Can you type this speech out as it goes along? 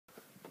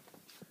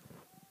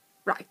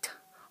Right.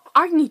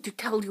 I need to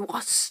tell you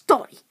a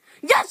story.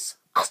 Yes,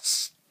 a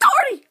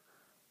story!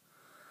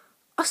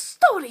 A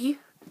story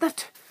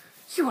that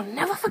you will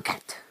never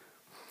forget.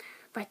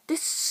 Right,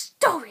 this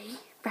story,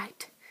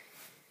 right,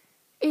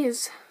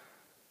 is...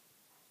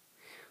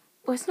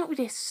 Well, it's not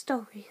really a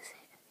story, is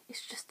it?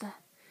 It's just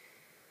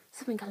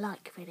something I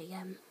like, really.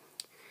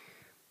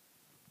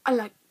 I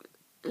like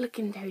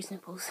licking Terry's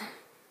nipples.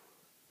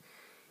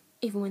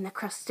 Even when they're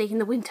crusty in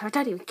the winter, I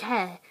don't even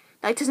care.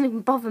 Like, it doesn't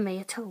even bother me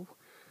at all.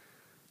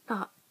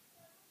 Like,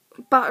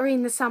 buttery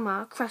in the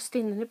summer, crusty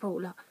in the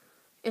nipple. Like,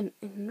 in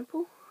the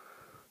nipple?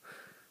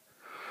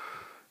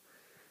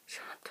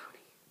 Shut up,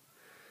 Tony.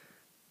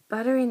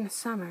 Buttery in the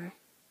summer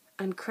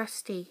and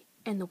crusty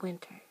in the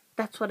winter.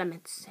 That's what I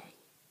meant to say.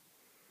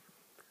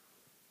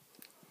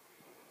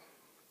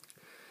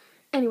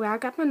 Anyway, I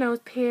got my nose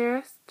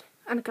pierced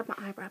and I got my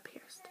eyebrow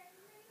pierced.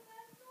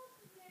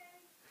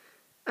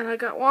 And I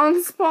got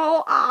one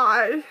small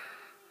eye.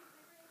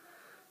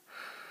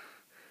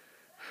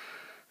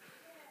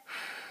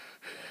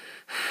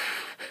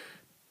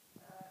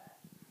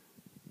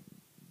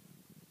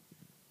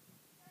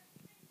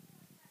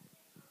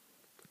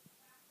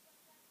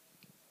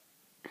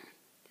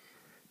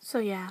 So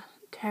yeah,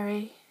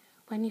 Terry,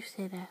 when you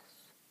say this,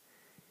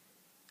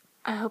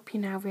 I hope you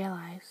now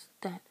realize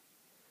that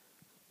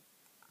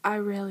I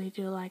really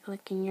do like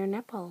licking your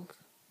nipples.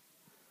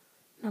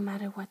 No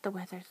matter what the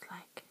weather's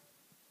like.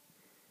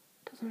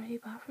 It doesn't really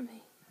bother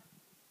me.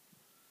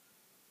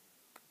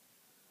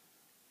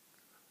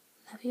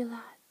 Love you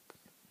lots.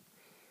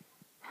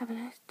 Have a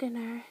nice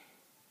dinner.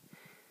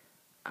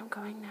 I'm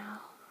going now.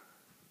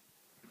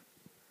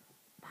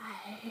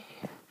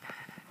 Bye.